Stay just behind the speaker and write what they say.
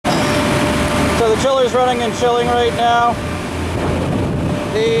the chiller's running and chilling right now.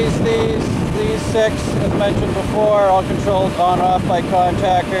 These 6, as mentioned before, all controlled on-off by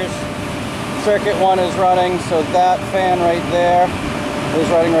contactors. Circuit 1 is running, so that fan right there is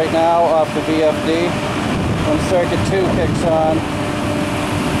running right now off the VFD. When circuit 2 kicks on,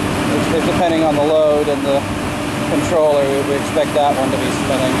 it's depending on the load and the controller, we expect that one to be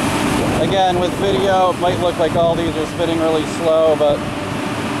spinning. Again, with video, it might look like all these are spinning really slow, but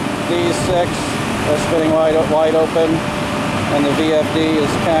these 6 are spinning wide open, and the VFD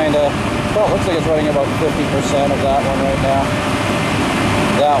is kind of, well, it looks like it's running about 50% of that one right now.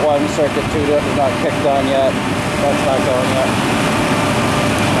 That one, circuit 2, is not kicked on yet. That's not going yet.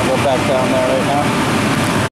 I'll go back down there right now.